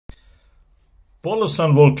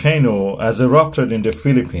Bulusan Volcano has erupted in the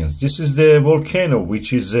Philippines. This is the volcano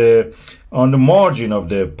which is on the margin of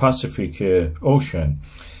the Pacific Ocean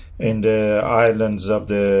in the islands of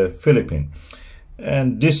the Philippines.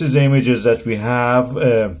 And this is the images that we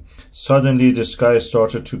have. Suddenly the sky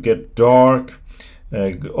started to get dark,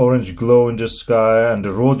 orange glow in the sky, and the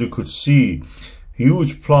road you could see.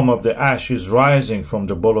 Huge plume of the ash is rising from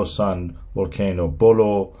the Bulusan volcano.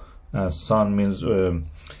 Bolo sun means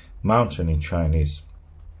mountain in Chinese.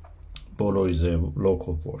 Bolo is a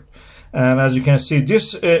local word. And as you can see,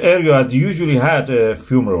 this area had usually had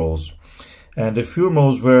fumaroles, and the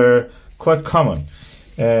fumaroles were quite common.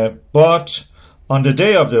 But on the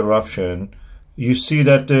day of the eruption, you see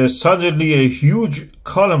that suddenly a huge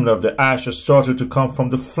column of the ash started to come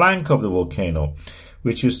from the flank of the volcano,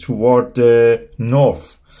 which is toward the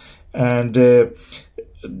north. And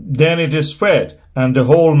then it is spread, and the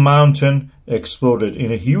whole mountain exploded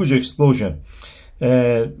in a huge explosion.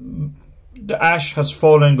 The ash has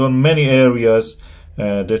fallen on many areas.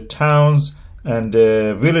 The towns and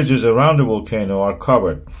the villages around the volcano are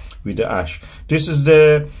covered with the ash. This is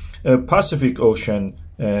the Pacific Ocean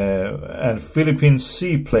and Philippine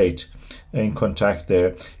Sea Plate in contact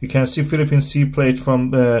there. You can see Philippine Sea Plate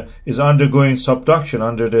is undergoing subduction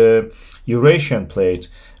under the Eurasian plate,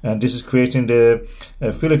 and this is creating the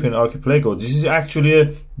Philippine archipelago. This is actually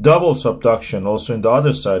a double subduction. Also in the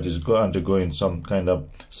other side is undergoing some kind of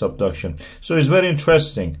subduction. So it's very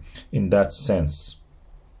interesting in that sense.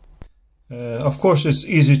 Of course, it's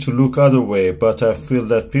easy to look other way, but I feel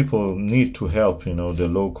that people need to help, the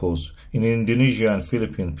locals. In Indonesia and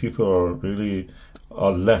Philippines, people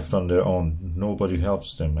are left on their own. Nobody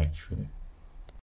helps them, actually.